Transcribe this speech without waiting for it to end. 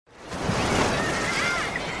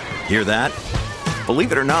Hear that?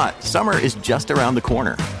 Believe it or not, summer is just around the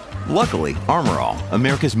corner. Luckily, Armor All,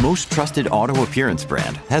 America's most trusted auto appearance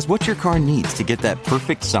brand, has what your car needs to get that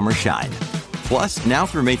perfect summer shine. Plus, now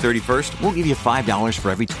through May 31st, we'll give you $5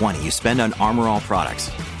 for every $20 you spend on Armor All products.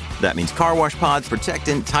 That means car wash pods,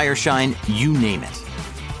 protectant, tire shine, you name it.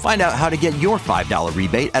 Find out how to get your $5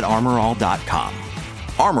 rebate at armorall.com.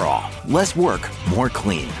 Armor All, less work, more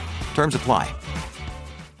clean. Terms apply.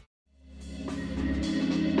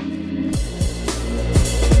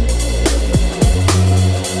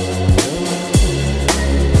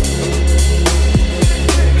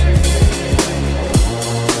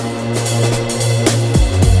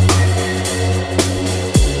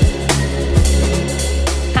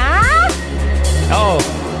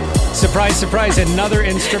 Surprise, surprise, another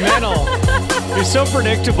instrumental. You're so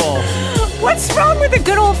predictable. What's wrong with a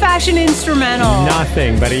good old-fashioned instrumental?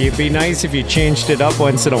 Nothing, but it'd be nice if you changed it up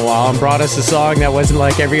once in a while and brought us a song that wasn't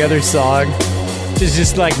like every other song.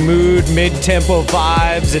 Just like mood, mid-tempo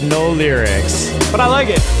vibes and no lyrics. But I like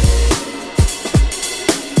it.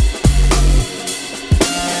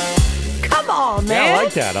 Come on, man. Yeah, I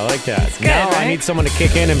like that. It's good, now right? I need someone to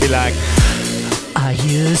kick in and be like, I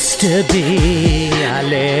used to be a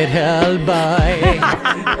little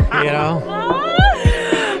boy. You know?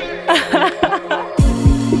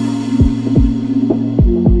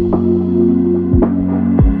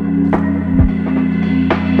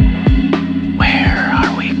 Where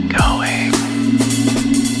are we going?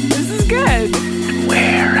 This is good. And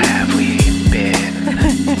where have we been?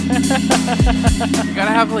 You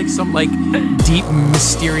gotta have like some like deep,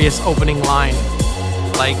 mysterious opening line.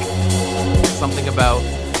 Like something about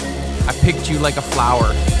I picked you like a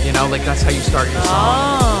flower, you know, like that's how you start your song.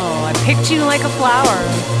 Oh, I picked you like a flower.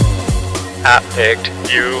 I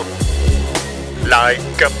picked you like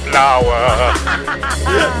a flower.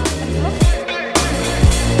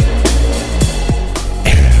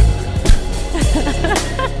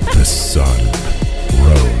 The sun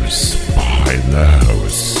rose behind the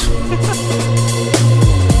house.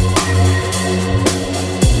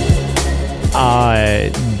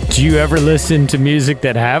 Do you ever listen to music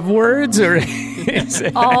that have words, or is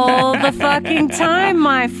it... All the fucking time,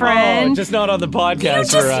 my friend. Oh, just not on the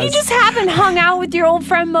podcast for us. You just haven't hung out with your old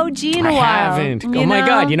friend Moji in a I while. haven't. Oh my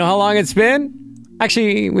God, you know how long it's been?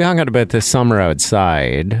 Actually, we hung out about this summer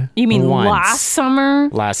outside. You mean once. last summer?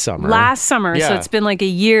 Last summer. Last summer. Yeah. So it's been like a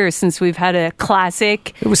year since we've had a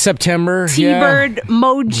classic It was September. T-Bird,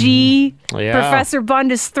 Moji, Yeah. Professor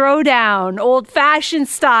Bundes throwdown, old-fashioned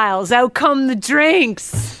styles. Out come the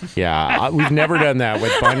drinks. Yeah, we've never done that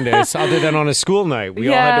with Bundes other than on a school night. We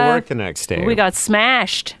all had to Yeah. work the next day. We got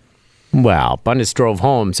smashed. Well, Bundes drove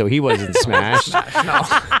home, so he wasn't smashed. No.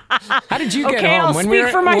 How did you get Okay, home? I'll speak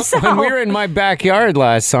for myself. When we were in my backyard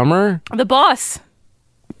last summer, The boss.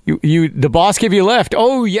 the boss gave you a lift.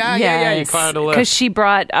 Oh, yeah, you caught a lift. Because she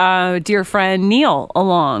brought dear friend Neil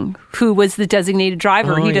along, who was the designated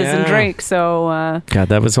driver. Oh, He doesn't yeah. drink, so... God,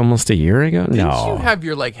 that was almost a year ago? Did you No. have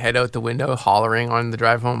your like head out the window hollering on the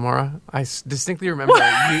drive home, Maura? I distinctly remember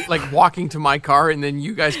you like walking to my car and then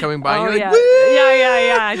you guys coming by. Oh, and you're yeah. like,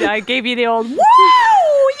 woo! Yeah. I gave you the old, woo!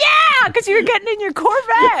 Yeah! Because you were getting in your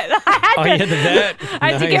Corvette. Oh, yeah, the vet.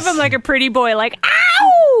 I had to give Nice. him like a pretty boy, like,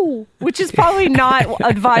 ow! Which is probably not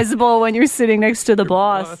advisable when you're sitting next to the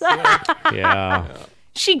boss. Yeah.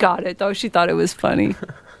 She got it, though. She thought it was funny.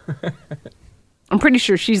 I'm pretty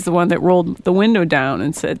sure she's the one that rolled the window down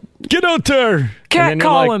and said, Get out there! "Can't And then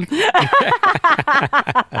call you're him."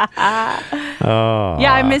 Oh.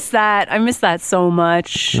 Yeah, I miss that. I miss that so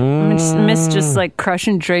much. I miss just like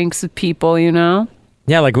crushing drinks with people, you know?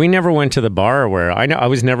 Yeah, like we never went to the bar where I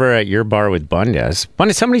was never at your bar with Bundes.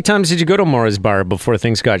 Bundes, how many times did you go to Maura's bar before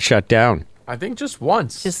things got shut down? I think just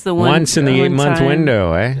once. Just the one. Once in the one 8-month time.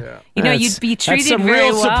 window, eh? Yeah. You know, That's- you'd be that's treated some very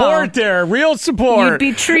real well. support there. Real support. You'd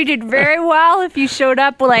be treated very well if you showed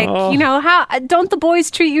up. Like, Oh. you know, how don't the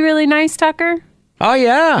boys treat you really nice, Tucker? Oh,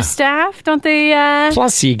 yeah. Staff, don't they?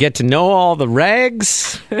 Plus, you get to know all the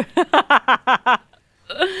regs.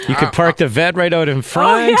 You could park the vet right out in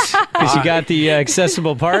front because you got the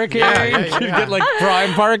accessible parking. Yeah. You get like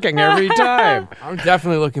prime parking every time. I'm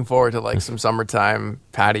definitely looking forward to like some summertime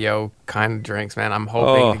patio kind of drinks, man. I'm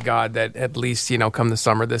hoping to God that at least, you know, come the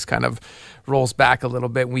summer, this kind of rolls back a little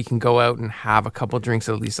bit. We can go out and have a couple drinks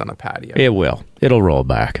at least on a patio. It will. It'll roll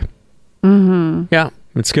back. Mm-hmm. Yeah.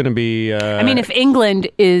 It's going to be... I mean, if England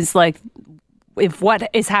is like, if what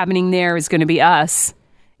is happening there is going to be us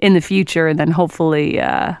in the future, then hopefully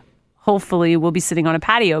hopefully will be sitting on a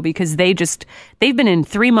patio because they've been in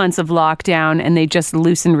 3 months of lockdown and they just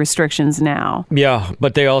loosened restrictions now. Yeah,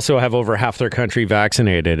 but they also have over half their country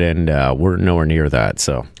vaccinated, and we're nowhere near that.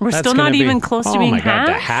 So we're still not even close to being half. Oh my God,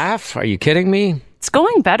 the half? Are you kidding me? It's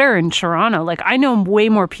going better in Toronto. Like, I know way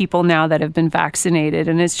more people now that have been vaccinated,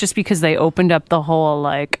 and it's just because they opened up the whole,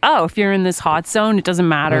 like, oh, if you're in this hot zone, it doesn't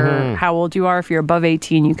matter how old you are. If you're above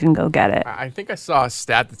 18, you can go get it. I think I saw a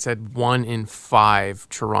stat that said 1 in 5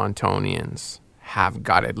 Torontonians have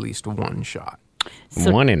got at least one shot. So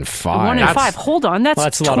 1 in 5. 1 in 5. Hold on,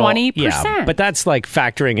 that's 20%. Yeah, but that's like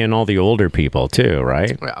factoring in all the older people too,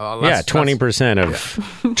 right? Yeah, 20%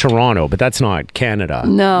 of Toronto, but that's not Canada.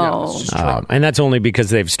 No. And that's only because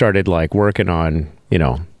they've started like working on,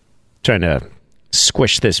 trying to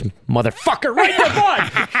squish this motherfucker right in the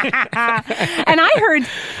butt. And I heard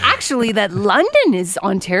actually that London is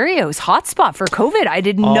Ontario's hotspot for COVID. I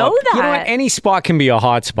didn't know that. You know what? Any spot can be a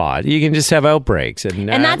hotspot. You can just have outbreaks. And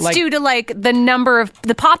that's due to like the number of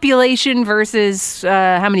the population versus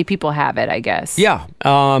how many people have it, I guess. Yeah.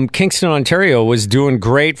 Kingston, Ontario was doing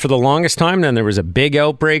great for the longest time. Then there was a big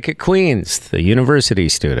outbreak at Queen's, the university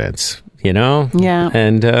students, Yeah.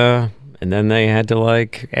 And then they had to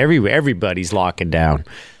like everybody's locking down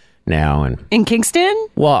now, and in Kingston,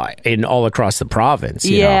 in all across the province.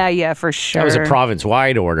 Yeah, for sure. That was a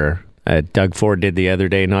province-wide order. Doug Ford did the other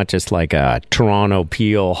day, not just like a Toronto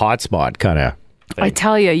Peel hotspot kind of thing. I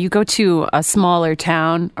tell you go to a smaller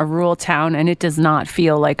town, a rural town, and it does not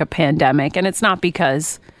feel like a pandemic, and it's not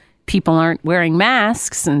because people aren't wearing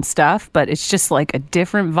masks and stuff, but it's just like a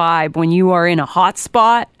different vibe when you are in a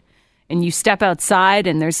hotspot. And you step outside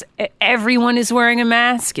and everyone is wearing a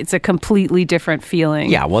mask. It's a completely different feeling.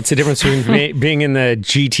 Yeah, what's the difference between being in the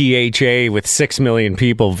GTHA with 6 million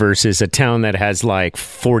people versus a town that has like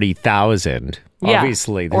 40,000? Yeah,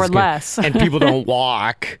 obviously. Or less. And people don't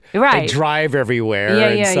walk. Right. They drive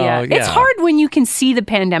everywhere. Yeah. It's hard when you can see the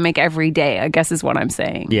pandemic every day, I guess is what I'm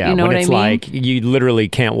saying. Yeah, you know what I mean? It's like you literally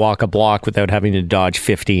can't walk a block without having to dodge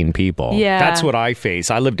 15 people. Yeah. That's what I face.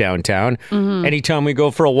 I live downtown. Anytime we go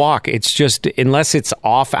for a walk, it's just, unless it's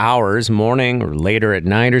off hours, morning or later at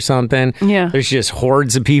night or something, there's just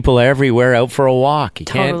hordes of people everywhere out for a walk. You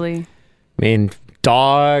totally.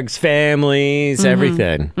 Dogs, families,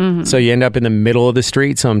 everything. So you end up in the middle of the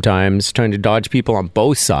street sometimes trying to dodge people on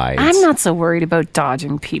both sides. I'm not so worried about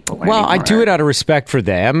dodging people anymore. I do it out of respect for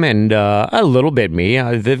them and a little bit me.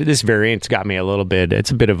 This variant's got me a little bit.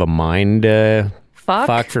 It's a bit of a mind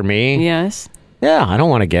fuck for me. Yes. Yeah, I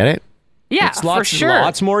don't want to get it. Yeah, for sure.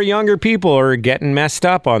 Lots more younger people are getting messed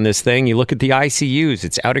up on this thing. You look at the ICUs,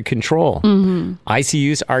 it's out of control.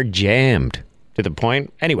 ICUs are jammed to the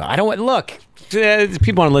point. Anyway, I don't want, look,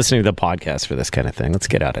 people aren't listening to the podcast for this kind of thing. Let's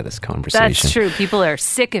get out of this conversation. That's true. People are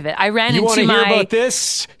sick of it. I ran you into want to hear about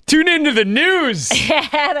this? Tune into the news. Yeah,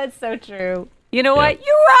 that's so true. You know what?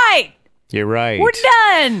 You're right. You're right. We're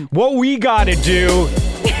done. What we got to do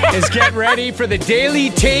is get ready for the Daily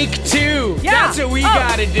Take 2. Yeah. That's what we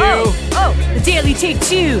got to do. The Daily Take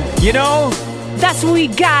 2. That's what we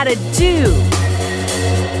got to do.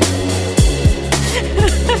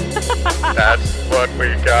 That's what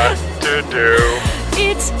we got to do.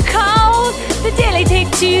 It's called the Daily Take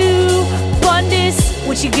 2. Bundus,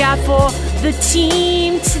 what you got for the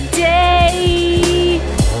team today?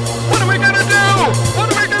 What are we gonna do? What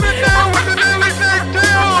are we gonna do with the Daily Take 2?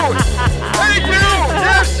 Hey you!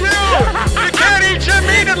 Yes you! You can't eat your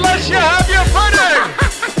meat unless you have your pudding!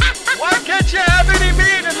 Why can't you have any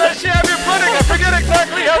meat unless you have your pudding? I forget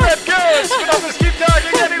exactly how that goes, but I'll just keep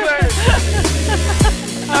talking anyway.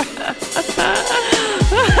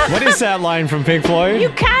 What is that line from Pink Floyd? You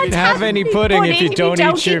can't have any pudding if you don't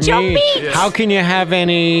eat your meat. Yes. How can you have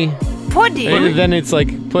any pudding? Then it's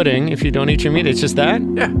like pudding if you don't eat your meat. It's just that?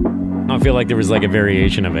 Yeah. I feel like there was like a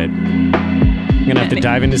variation of it. I'm going to have to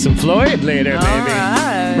dive into some Floyd later, baby.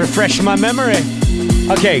 Right. Refresh my memory.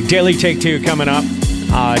 Okay, Daily Take 2 coming up.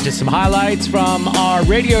 Just some highlights from our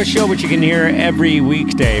radio show, which you can hear every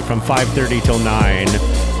weekday from 5:30 till 9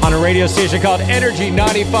 on a radio station called Energy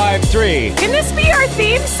 95.3. Can this be our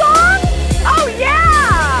theme song? Oh,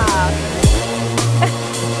 yeah!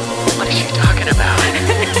 What is she talking about?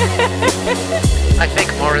 I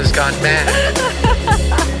think Maura's gone mad.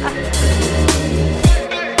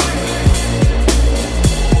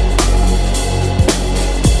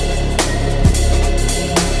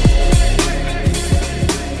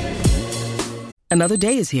 Another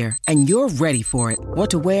day is here, and you're ready for it. What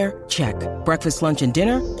to wear? Check. Breakfast, lunch, and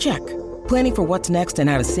dinner? Check. Planning for what's next and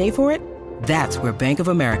how to save for it? That's where Bank of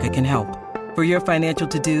America can help. For your financial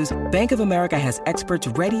to-dos, Bank of America has experts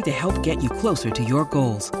ready to help get you closer to your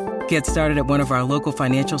goals. Get started at one of our local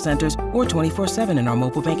financial centers or 24/7 in our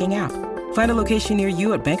mobile banking app. Find a location near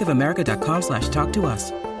you at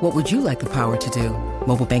bankofamerica.com/talktous. What would you like the power to do?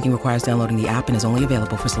 Mobile banking requires downloading the app and is only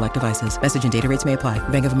available for select devices. Message and data rates may apply.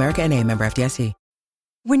 Bank of America N.A., member FDIC.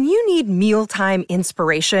 When you need mealtime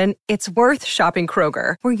inspiration, it's worth shopping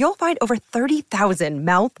Kroger, where you'll find over 30,000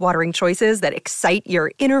 mouth-watering choices that excite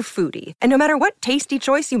your inner foodie. And no matter what tasty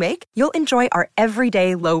choice you make, you'll enjoy our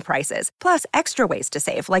everyday low prices, plus extra ways to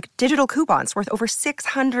save, like digital coupons worth over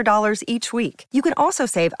 $600 each week. You can also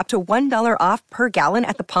save up to $1 off per gallon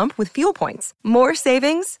at the pump with fuel points. More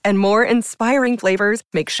savings and more inspiring flavors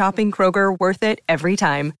make shopping Kroger worth it every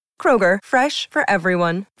time. Kroger, fresh for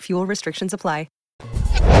everyone. Fuel restrictions apply.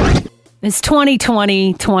 Is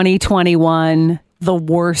 2020, 2021 the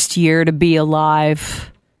worst year to be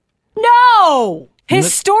alive? No!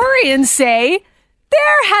 Historians say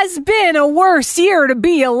there has been a worse year to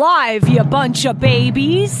be alive, you bunch of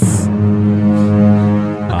babies.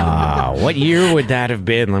 What year would that have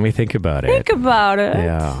been? Let me think about it. Think about it.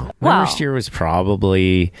 Yeah. My worst year was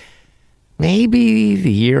probably maybe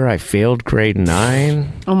the year I failed grade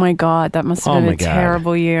 9. Oh my God, that must have been a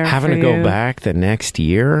terrible year. Having to go back the next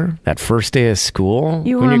year, that first day of school, when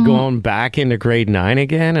you're going back into grade 9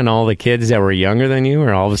 again, and all the kids that were younger than you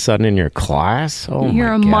are all of a sudden in your class. Oh my God.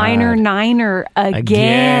 You're a minor niner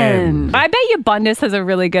again. I bet you Bundes has a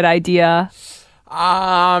really good idea.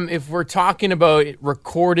 If we're talking about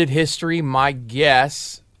recorded history, my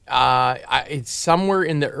guess... it's somewhere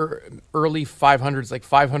in the early 500s, like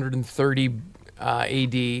 530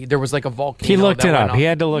 AD. There was like a volcano. He looked it up. He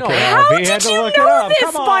had to look it up. How did you know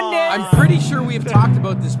this, Bundes? I'm pretty sure we've talked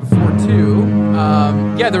about this before too.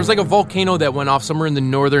 There was like a volcano that went off somewhere in the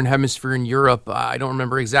northern hemisphere in Europe. I don't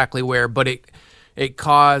remember exactly where, but it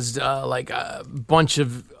caused like a bunch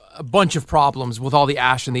of problems with all the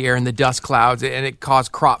ash in the air and the dust clouds, and it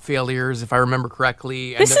caused crop failures, if I remember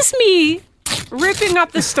correctly. This is me ripping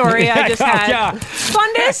up the story I just had. Yeah.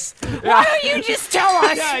 Bundes, why don't you just tell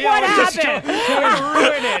us what happened?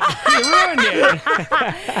 You ruined it.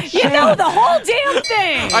 You know the whole damn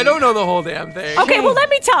thing. I don't know the whole damn thing. Okay, well, let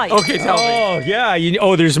me tell you. Okay, tell me. Oh, yeah.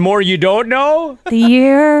 There's more you don't know? The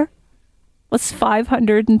year was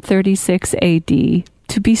 536 AD.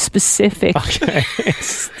 To be specific. Okay.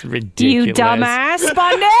 It's ridiculous. You dumbass,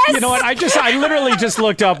 Bundes. You know what? I literally just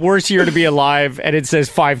looked up worst year to be alive, and it says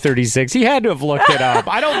 536. He had to have looked it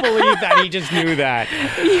up. I don't believe that he just knew that.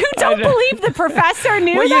 You don't believe the professor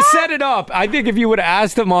knew that? Well, you set it up. I think if you would have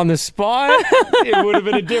asked him on the spot, it would have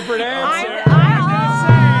been a different answer.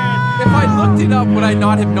 If I looked it up, would I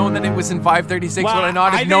not have known that it was in 536? Would I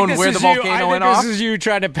not have known where the volcano went off? This is you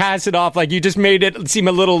trying to pass it off like you just made it seem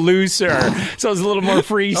a little looser, so it's a little more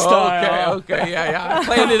freestyle. Okay, yeah. I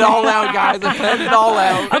planned it all out, guys. I planned it all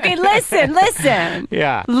out. Okay, listen.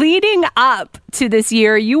 Yeah. Leading up to this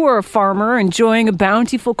year, you were a farmer enjoying a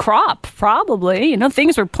bountiful crop, probably.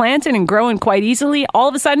 Things were planted and growing quite easily. All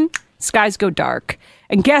of a sudden, skies go dark.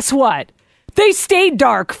 And guess what? They stayed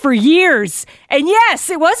dark for years. And yes,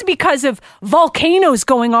 it was because of volcanoes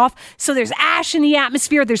going off. So there's ash in the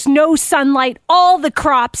atmosphere. There's no sunlight. All the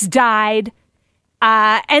crops died.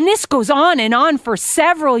 And this goes on and on for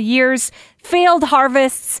several years. Failed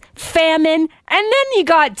harvests, famine, and then you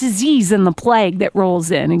got disease and the plague that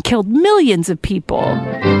rolls in and killed millions of people.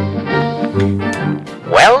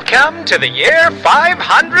 Welcome to the year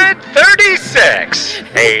 536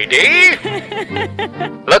 AD.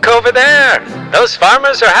 Look over there. Those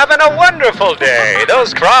farmers are having a wonderful day.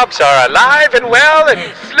 Those crops are alive and well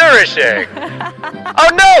and flourishing. Oh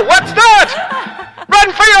no, what's that?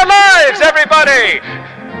 Run for your lives, everybody!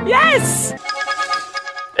 Yes!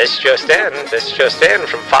 This just in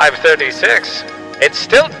from 536. It's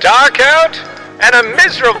still dark out and a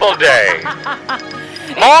miserable day.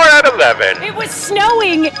 More at 11. It was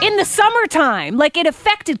snowing in the summertime. Like, it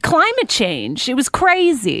affected climate change. It was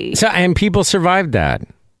crazy. And people survived that.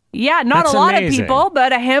 Yeah, not That's a lot amazing. of people,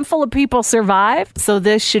 but a handful of people survived. So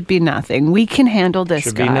this should be nothing. We can handle this,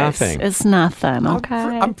 Should guys. be nothing. It's nothing, okay?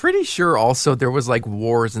 I'm pretty sure also there was like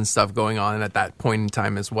wars and stuff going on at that point in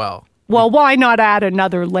time as well. Well, why not add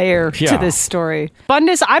another layer to this story?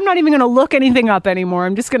 Bundes, I'm not even going to look anything up anymore.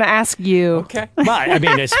 I'm just going to ask you. Okay. Well, I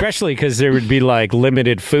mean, especially because there would be like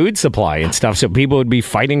limited food supply and stuff, so people would be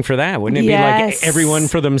fighting for that. Wouldn't it be like everyone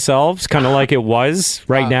for themselves, kind of like it was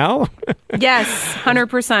right now? Yes,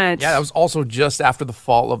 100%. Yeah, that was also just after the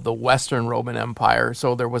fall of the Western Roman Empire,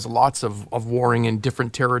 so there was lots of warring in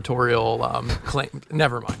different territorial claims.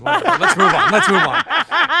 Never mind. Let's move on.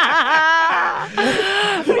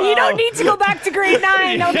 You don't need to go back to grade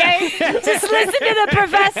 9, okay? Just listen to the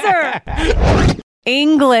professor.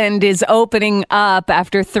 England is opening up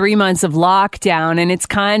after 3 months of lockdown, and it's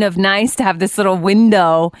kind of nice to have this little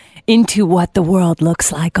window into what the world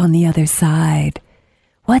looks like on the other side.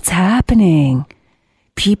 What's happening?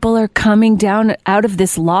 People are coming down out of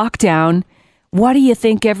this lockdown. What do you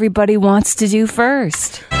think everybody wants to do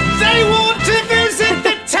first? They want to visit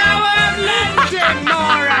the Tower of London,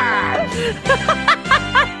 Maura!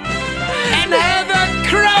 And have a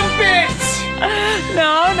crumpet!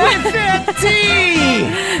 No. With their tea!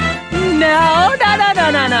 No.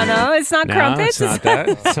 It's not crumpets. No, it's not that.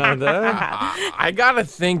 It's not that. I gotta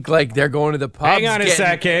think like they're going to the pub. Hang on a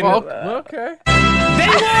second. Okay. They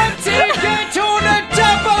want to get on a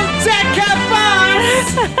double-decker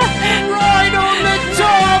bus and ride on the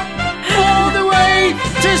top all the way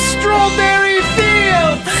to Strawberry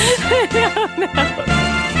Fields!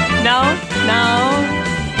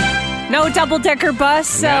 No double-decker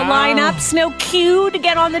bus lineups. No queue to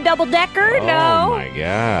get on the double-decker. Oh, no. my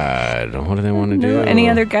God. What do they want to do? Any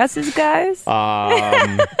other guesses, guys? They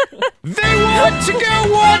want to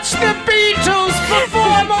go watch the Beatles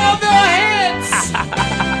perform all their hits!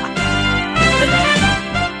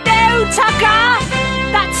 No, Tucker!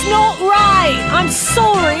 That's not right. I'm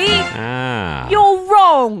sorry. You're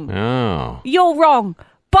wrong. Oh. You're wrong.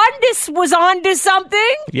 Bundus was onto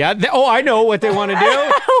something. Yeah. I know what they want to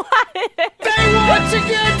do. They want to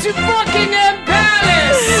go to Buckingham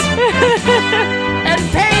Palace and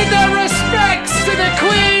pay their respects to the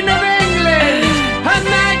Queen of England, Her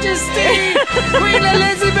Majesty, Queen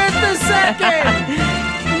Elizabeth II.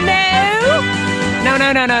 No.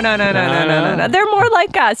 They're more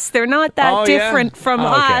like us. They're not that different from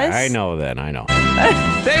us. I know then. I know.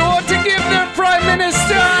 They want to give their Prime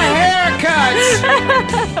Minister a haircut.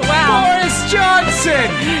 Wow. Boris Johnson.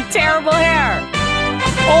 Terrible hair.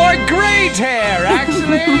 Or great hair,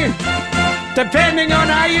 actually. Depending on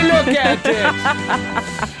how you look at it.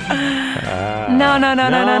 No.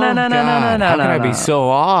 How can I be so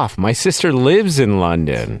off? My sister lives in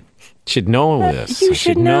London. Should know this. You I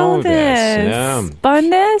should know this. Yeah.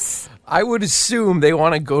 Bundus? I would assume they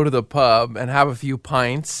want to go to the pub and have a few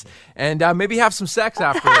pints and maybe have some sex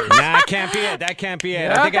afterwards. Nah, can't be it. That can't be it.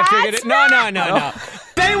 I think I figured it. No.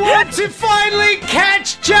 They want to finally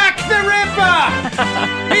catch Jack the Ripper.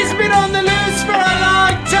 He's been on the loose for a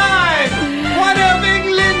long time. One of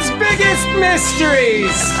England's biggest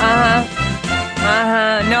mysteries.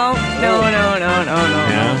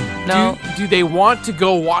 No. Do they want to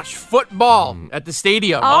go watch football at the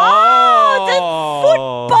stadium? Oh, the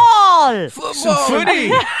football. Some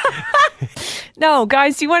footy. No,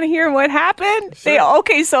 guys, do you want to hear what happened?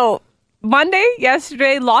 So Monday,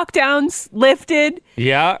 yesterday, lockdowns lifted.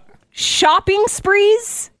 Yeah. Shopping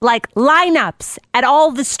sprees, like lineups at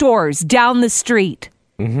all the stores down the street.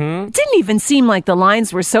 Mm-hmm. It didn't even seem like the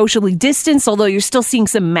lines were socially distanced, although you're still seeing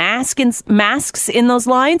some masks in those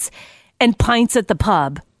lines, and pints at the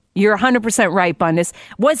pub. You're 100% right, Bundus.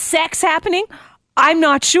 Was sex happening? I'm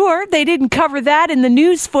not sure. They didn't cover that in the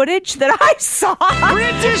news footage that I saw.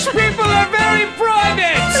 British people are very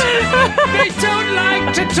private. They don't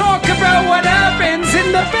like to talk about what happens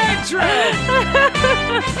in the bedroom.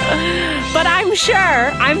 But I'm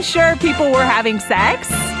sure people were having sex.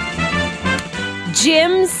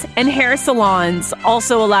 Gyms and hair salons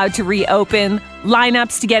also allowed to reopen.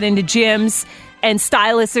 Lineups to get into gyms. And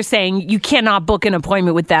stylists are saying you cannot book an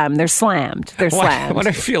appointment with them. They're slammed. What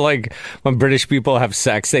I feel like when British people have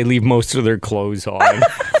sex, they leave most of their clothes on. I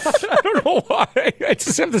don't know why. I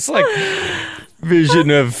just have this vision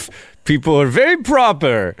of people are very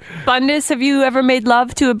proper. Bundus, have you ever made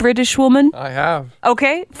love to a British woman? I have.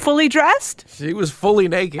 Okay. Fully dressed? She was fully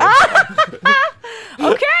naked.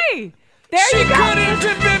 Okay. There She you go. couldn't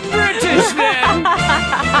have been British then.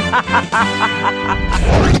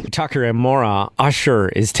 Tucker and Maura, Usher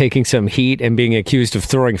is taking some heat and being accused of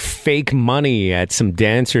throwing fake money at some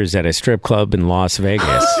dancers at a strip club in Las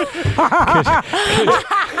Vegas.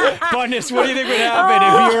 Bundus, what do you think would happen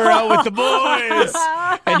if you were out with the boys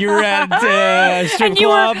and you were at a strip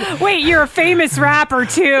club? You're a famous rapper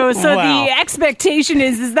too, so Wow. the expectation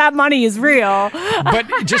is that money is real. But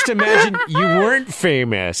just imagine you weren't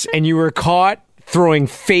famous and you were caught throwing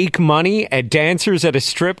fake money at dancers at a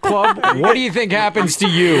strip club. What do you think happens to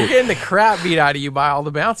you? You're getting the crap beat out of you by all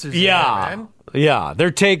the bouncers. Yeah. There, man. Yeah,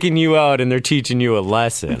 they're taking you out and they're teaching you a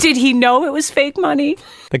lesson. Did he know it was fake money?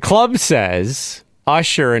 The club says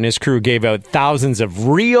Usher and his crew gave out thousands of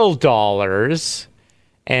real dollars,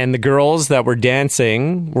 and the girls that were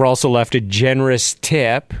dancing were also left a generous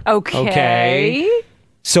tip. Okay.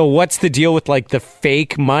 So what's the deal with the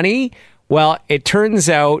fake money? Well, it turns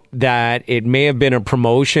out that it may have been a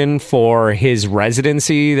promotion for his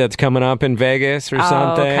residency that's coming up in Vegas or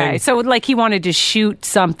something. Okay. So like he wanted to shoot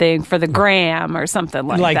something for the gram or something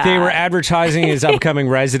like that. Like they were advertising his upcoming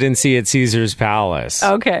residency at Caesar's Palace.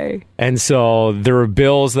 Okay. And so there were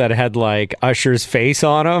bills that had like Usher's face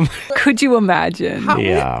on them. Could you imagine?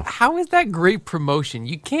 How is that great promotion?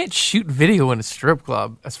 You can't shoot video in a strip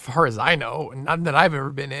club, as far as I know, none that I've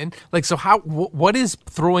ever been in. Like, so what is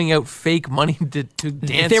throwing out fake money to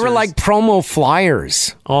dancers? They were like promo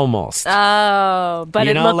flyers, almost. Oh, but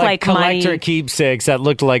it looked like collector money. keepsakes that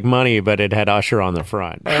looked like money, but it had Usher on the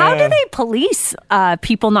front. How do they police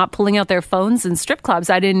people not pulling out their phones in strip clubs?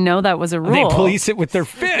 I didn't know that was a rule. They police it with their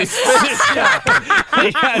fists.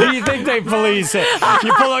 How do you think they police it?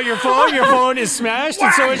 You pull out your phone is smashed,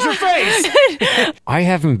 and so is your face. I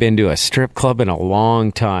haven't been to a strip club in a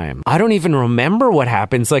long time. I don't even remember what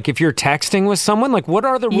happens. Like, if you're texting with someone, like, what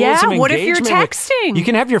are the rules of engagement? What if you're texting? You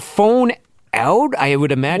can have your phone out, I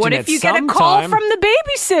would imagine. What if you get a call from the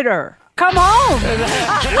babysitter? Come home.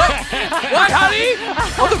 What, honey?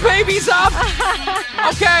 Oh, the baby's up.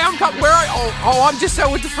 Okay, I'm coming. Where are you? Oh, I'm just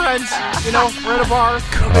out with the friends. You know, we're at a bar.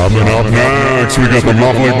 Coming up next, we got the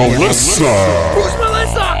lovely Melissa. Who's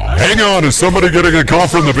Melissa? Hang on, is somebody getting a call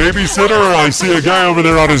from the babysitter? I see a guy over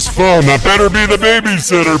there on his phone. That better be the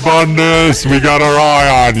babysitter, Bundes. We got our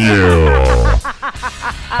eye on you.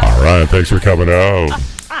 All right, thanks for coming out.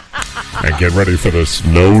 And get ready for the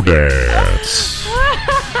snow dance.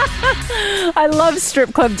 I love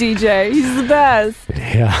strip club DJ. He's the best.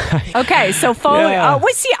 Yeah. Okay, so phone. Yeah.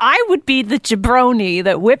 I would be the jabroni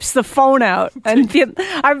that whips the phone out, and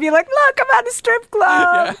I'd be like, "Look, I'm at a strip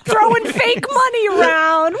club, throwing fake money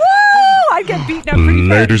around. Woo! I'd get beaten up.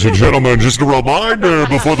 Ladies and gentlemen, just a reminder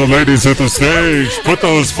before the ladies hit the stage, put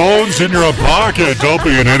those phones in your pocket. Don't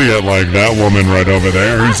be an idiot like that woman right over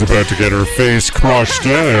there who's about to get her face crushed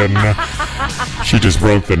in. She just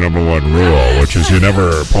broke the number one rule, which is you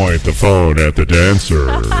never point the phone at the dancers.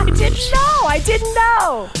 I didn't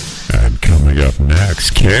know. And coming up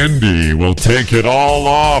next, Candy will take it all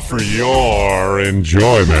off for your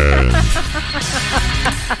enjoyment.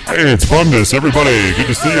 Hey, it's Bundes, everybody. Good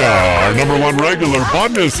to see ya. Our number one regular,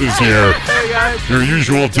 Bundes, is here. Your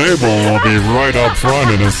usual table will be right up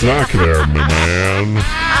front in a sec there, my man.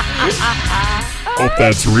 Hope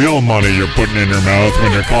that's real money you're putting in your mouth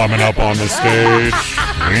when you're climbing up on the stage.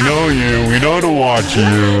 We know you. We know to watch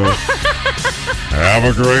you. Have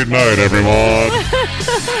a great night, everyone.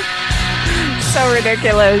 So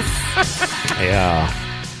ridiculous. Yeah.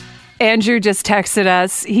 Andrew just texted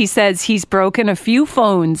us. He says he's broken a few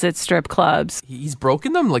phones at strip clubs. He's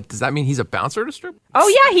broken them? Like, does that mean he's a bouncer at a strip? Oh,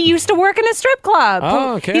 yeah, he used to work in a strip club.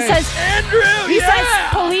 Oh, okay. He says, He says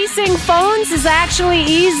policing phones is actually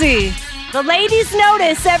easy. The ladies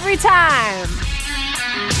notice every time.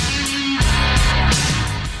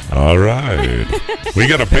 All right. We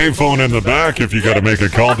got a payphone in the back if you got to make a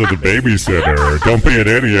call to the babysitter. Don't be an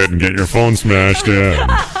idiot and get your phone smashed in.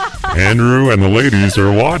 Andrew and the ladies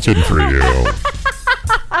are watching for you.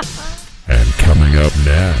 And coming up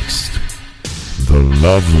next, the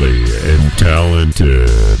lovely and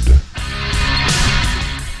talented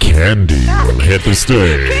Candy will hit the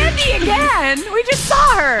stage. Candy again? We just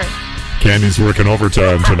saw her. Candy's working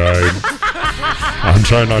overtime tonight. I'm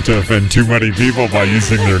trying not to offend too many people by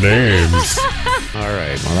using their names. All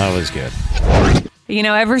right. Well, that was good. You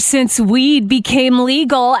know, ever since weed became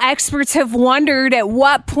legal, experts have wondered at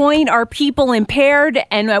what point are people impaired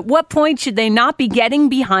and at what point should they not be getting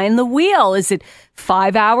behind the wheel? Is it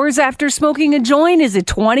 5 hours after smoking a joint? Is it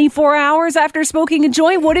 24 hours after smoking a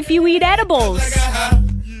joint? What if you eat edibles?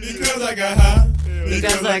 Because I got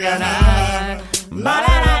high.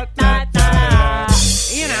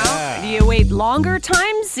 You know, do you wait longer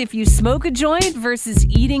times if you smoke a joint versus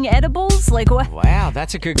eating edibles? Like what? Wow,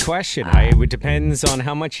 that's a good question. It depends on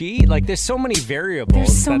how much you eat. Like, there's so many variables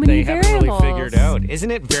There's so that many they haven't really variables. figured out.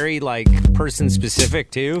 Isn't it very, like,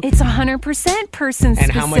 person-specific, too? It's 100% person specific.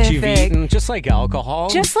 And how much you've eaten, just like alcohol.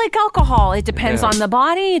 Just like alcohol. It depends on the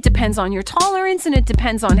body, it depends on your tolerance, and it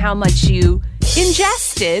depends on how much you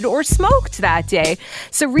ingested or smoked that day.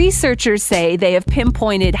 So researchers say they have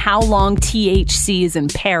pinpointed how long THC is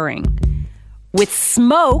impairing. With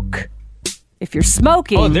smoke, if you're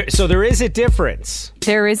smoking... Oh, so there is a difference.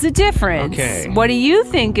 There is a difference. Okay. What do you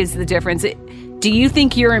think is the difference? Do you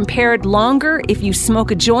think you're impaired longer if you smoke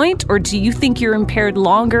a joint, or do you think you're impaired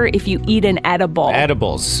longer if you eat an edible?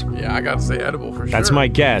 Edibles. Yeah, I gotta say edible for sure. That's my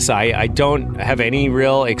guess. I don't have any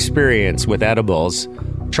real experience with edibles.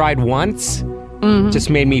 Tried once. Just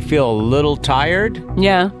made me feel a little tired.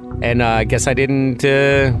 Yeah. And I guess I didn't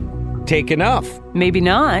take enough. Maybe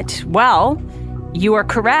not. Well, you are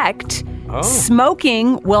correct. Oh.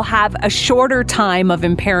 Smoking will have a shorter time of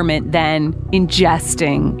impairment than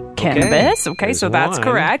ingesting cannabis. Okay, so that's one.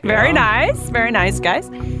 correct. Yeah. Very nice. Very nice, guys.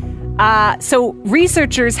 So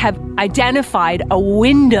researchers have identified a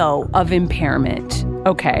window of impairment.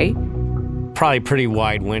 Okay. Probably pretty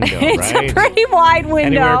wide window, It's right? a pretty wide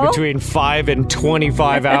window. Anywhere between 5 and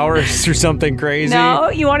 25 hours or something crazy. No,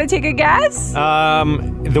 you want to take a guess?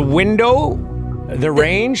 The window, the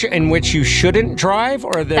range in which you shouldn't drive,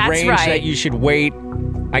 or the That's range right. that you should wait?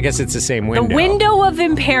 I guess it's the same window. The window of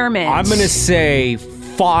impairment. I'm going to say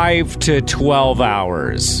 5 to 12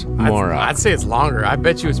 hours, Maura. I'd say it's longer. I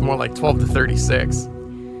bet you it's more like 12 to 36.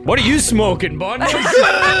 What are you smoking, bud?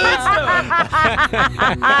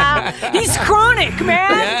 He's chronic,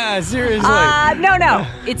 man. Yeah, seriously. No.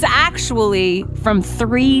 It's actually from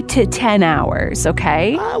 3 to 10 hours,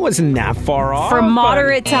 okay? I wasn't that far off. For but-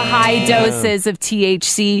 moderate to high doses of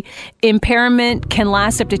THC, impairment can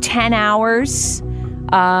last up to 10 hours.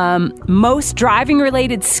 Most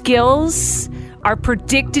driving-related skills are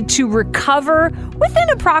predicted to recover within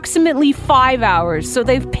approximately 5 hours. So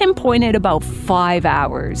they've pinpointed about 5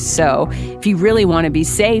 hours. So if you really want to be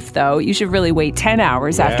safe, though, you should really wait 10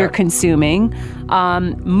 hours after consuming.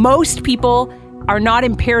 Most people are not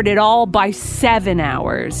impaired at all by 7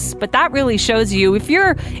 hours. But that really shows you if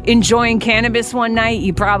you're enjoying cannabis one night,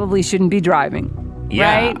 you probably shouldn't be driving.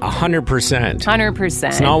 Yeah, Right? 100%. 100%.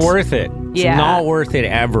 It's not worth it. It's Yeah. not worth it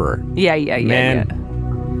ever. Yeah. Man.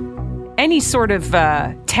 Any sort of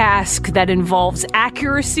task that involves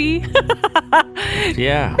accuracy,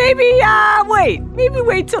 Yeah. maybe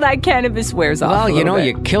wait till that cannabis wears off. Well, a you little know, bit.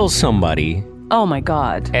 you kill somebody Oh my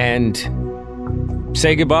God! and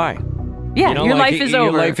say goodbye. Yeah, You know, your like, life is your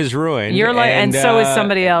over. life is ruined. Your life, and so is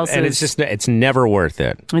somebody else's. And it's never worth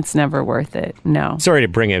it. It's never worth it. No. Sorry to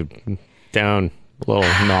bring it down a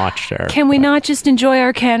little notch there. Can we not just enjoy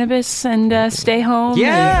our cannabis and stay home?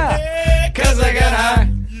 Yeah, because I got high.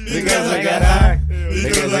 Because I got high.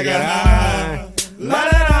 Because I got high.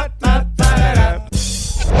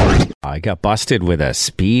 I got busted with a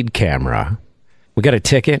speed camera. We got a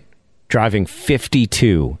ticket driving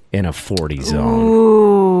 52 in a 40 zone.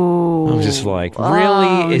 Ooh. I'm just like,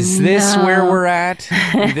 really? Is this where we're at?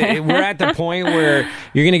 We're at the point where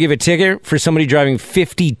you're going to give a ticket for somebody driving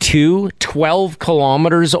 52, 12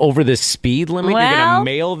 kilometers over the speed limit? You're going Well, to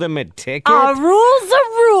mail them a ticket? A rule's a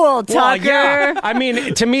rule, Tucker. Well, yeah. I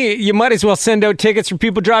mean, to me, you might as well send out tickets for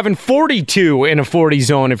people driving 42 in a 40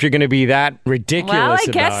 zone if you're going to be that ridiculous Well, I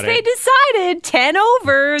guess about they it. decided 10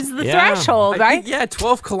 over is the Yeah. threshold, I right? think,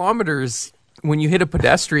 12 kilometers when you hit a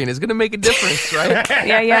pedestrian is going to make a difference, right?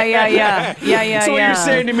 Yeah. So what you're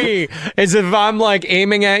saying to me is if I'm like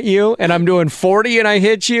aiming at you and I'm doing 40 and I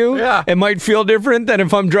hit you, Yeah. it might feel different than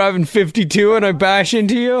if I'm driving 52 and I bash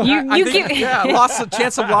into you. I think,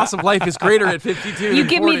 chance of loss of life is greater at 52. You than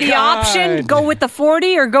give me 40. the option, go with the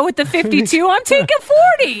 40 or go with the 52. I'm taking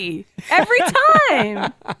 40 every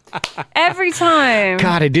time. Every time.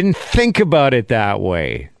 God, I didn't think about it that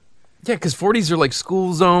way. Yeah, because 40s are like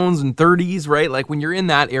school zones and 30s, right? Like when you're in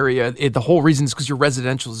that area, the whole reason is because you're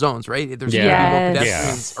residential zones, right? There's going to be more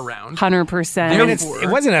Yes. pedestrians around. 100%. I mean, it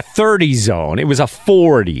wasn't a 30 zone. It was a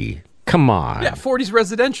 40. Come on. Yeah, 40s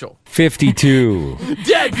residential. 52.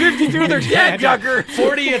 Dead, 52, they're dead, Yucker.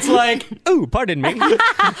 40, it's like, oh, pardon me.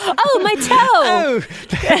 Oh, my toe. Oh,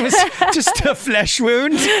 that was just a flesh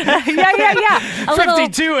wound. Yeah. A little,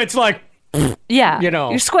 52, it's like, yeah. you know.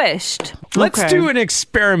 You're squished. let's Okay. do an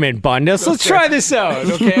experiment, Bundes. Let's try this out,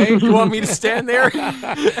 okay? You want me to stand there?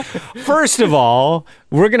 First of all,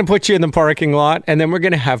 we're going to put you in the parking lot, and then we're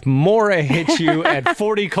going to have Maura hit you at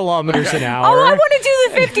 40 kilometers an hour. Oh, I want to do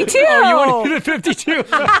the 52. Oh, you want to do the 52?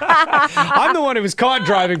 I'm the one who was caught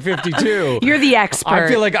driving 52. You're the expert. I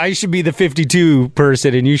feel like I should be the 52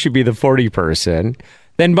 person, and you should be the 40 person.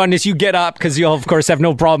 Then, Bundes, you get up because you'll, of course, have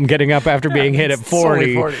no problem getting up after being hit at It's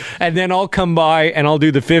only 40. 40. And then I'll come by and I'll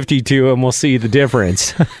do the 52 and we'll see the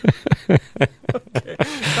difference.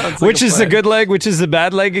 Which is the good leg? Which is the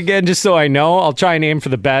bad leg again? Just so I know. I'll try and aim for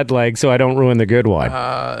the bad leg so I don't ruin the good one.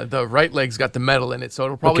 The right leg's got the metal in it, so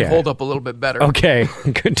it'll probably Okay. hold up a little bit better. Okay,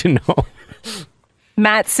 good to know.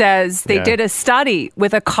 Matt says they Yeah. did a study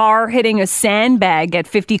with a car hitting a sandbag at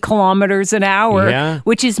 50 kilometers an hour, Yeah.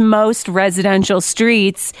 which is most residential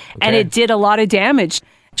streets, and Okay. it did a lot of damage.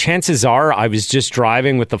 Chances are I was just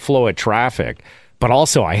driving with the flow of traffic. But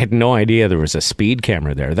also, I had no idea there was a speed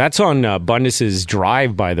camera there. That's on Bundus's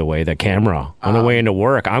drive, by the way, the camera, on the way into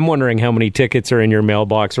work. I'm wondering how many tickets are in your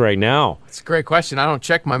mailbox right now. It's a great question. I don't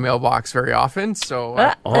check my mailbox very often, so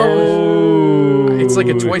it's like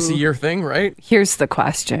a twice-a-year thing, right? Here's the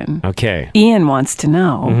question. Okay. Ian wants to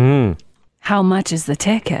know, how much is the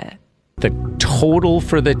ticket? The total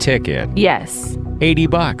for the ticket, Yes.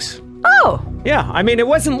 $80. Oh, Yeah, I mean, it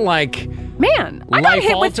wasn't like... man. I got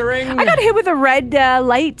hit with a red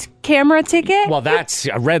light camera ticket. Well,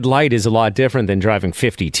 a red light is a lot different than driving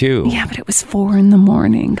 52. Yeah, but it was 4 a.m.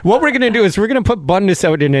 What we're going to do is we're going to put Bundus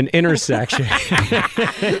out in an intersection.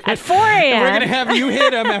 At 4 a.m. We're going to have you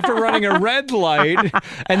hit him after running a red light,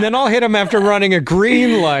 and then I'll hit him after running a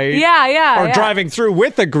green light. Yeah. Or driving through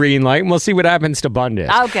with a green light, and we'll see what happens to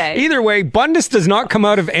Bundus. Okay. Either way, Bundus does not come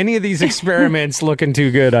out of any of these experiments looking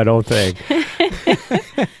too good, I don't think.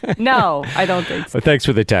 No, I don't think so. But thanks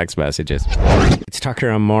for the text messages. It's Tucker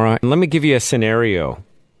and Maura. Let me give you a scenario.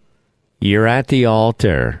 You're at the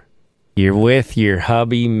altar. You're with your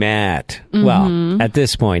hubby, Matt. Well, at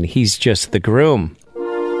this point, he's just the groom.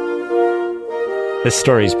 This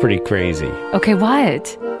story's pretty crazy. Okay,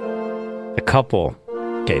 what? A couple.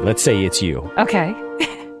 Okay, let's say it's you. Okay.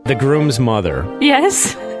 The groom's mother,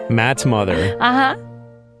 Yes. Matt's mother, Uh-huh.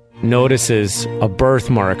 notices a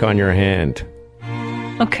birthmark on your hand.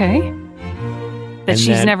 Okay. That And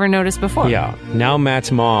she's then- never noticed before. Yeah. Now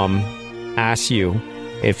Matt's mom asks you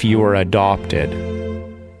if you were adopted.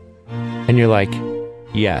 And you're like,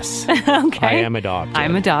 yes, Okay. I am adopted.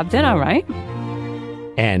 I'm adopted, all right.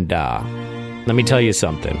 And let me tell you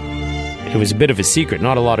something. It was a bit of a secret.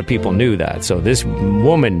 Not a lot of people knew that. So this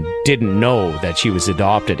woman didn't know that she was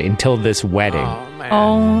adopted until this wedding. Oh, man.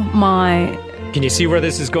 Oh my. Can you see where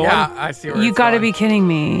this is going? Yeah, I see where You it's gotta going. be kidding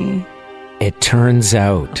me. It turns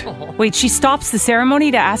out Wait, she stops the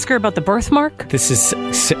ceremony to ask her about the birthmark? this is...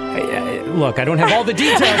 Look, I don't have all the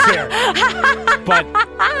details here. But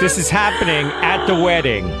this is happening at the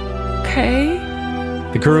wedding. Okay.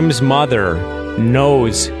 The groom's mother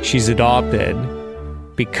knows she's adopted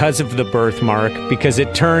because of the birthmark, because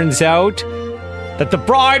it turns out that the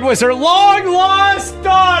bride was her long-lost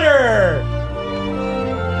daughter!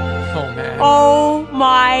 Oh, man. Oh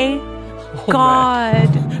my God.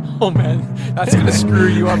 Oh, man. That's going to screw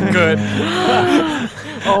you up good.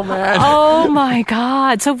 Oh, man. Oh my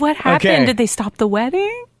God. So what happened? Okay. Did they stop the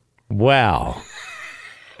wedding? Well,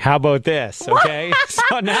 how about this, okay?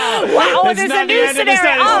 So now... Wow, it's there's not a the new end of the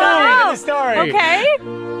scenario. story. It's not the end of the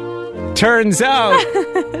story. Okay. Turns out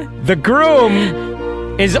the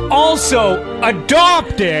groom is also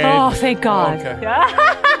adopted. Oh, thank God.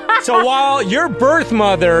 Okay. So while your birth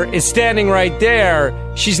mother is standing right there,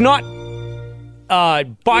 she's not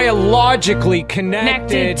biologically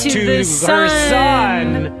connected Connected to to the her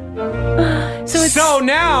son. So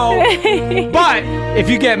now, but if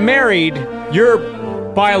you get married, your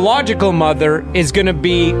biological mother is going to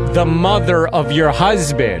be the mother of your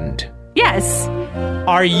husband. Yes.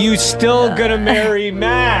 Are you still going to marry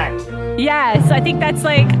Matt? Yes. I think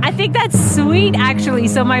that's sweet, actually.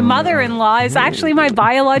 So my mother-in-law is actually my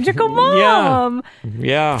biological mom.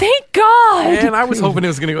 Yeah. Thank God. Man, I was hoping it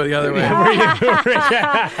was going to go the other way.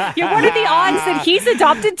 Yeah, what are the odds that he's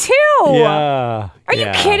adopted too? Yeah. Are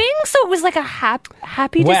you kidding? So it was like a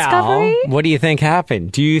happy Well, discovery? what do you think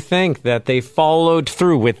happened? Do you think that they followed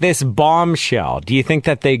through with this bombshell? Do you think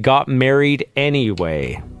that they got married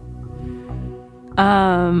anyway?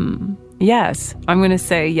 Yes. I'm going to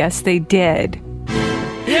say yes, they did.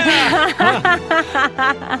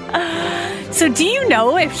 So do you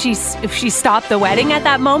know if she stopped the wedding at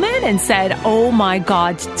that moment and said, "Oh my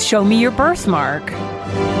God, show me your birthmark"?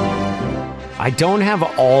 I don't have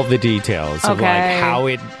all the details of like how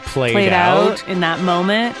it played out, in that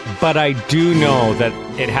moment. but I do know that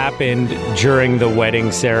it happened during the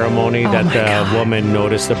wedding ceremony that my the God. woman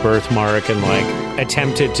noticed the birthmark and like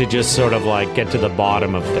attempted to just sort of like get to the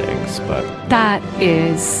bottom of things. But That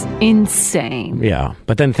is insane. yeah,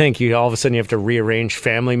 but then all of a sudden you have to rearrange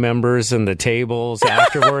family members and the tables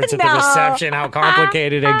afterwards at the No. reception, how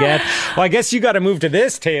complicated it gets. Well, I guess you got to move to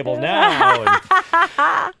this table now.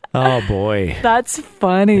 And- oh boy. That's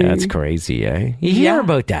funny. That's crazy, eh? You hear Yeah.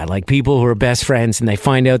 about that, like people who are best friends and they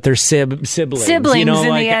find out they're siblings. Siblings you know, in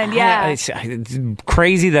like, the end, yeah. It's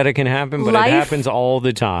crazy that it can happen, but Life it happens all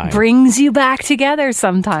the time. brings you back together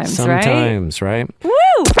sometimes, right? Sometimes, right? Woo!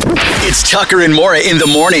 It's Tucker and Maura in the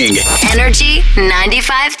morning. Energy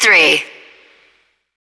 95.3.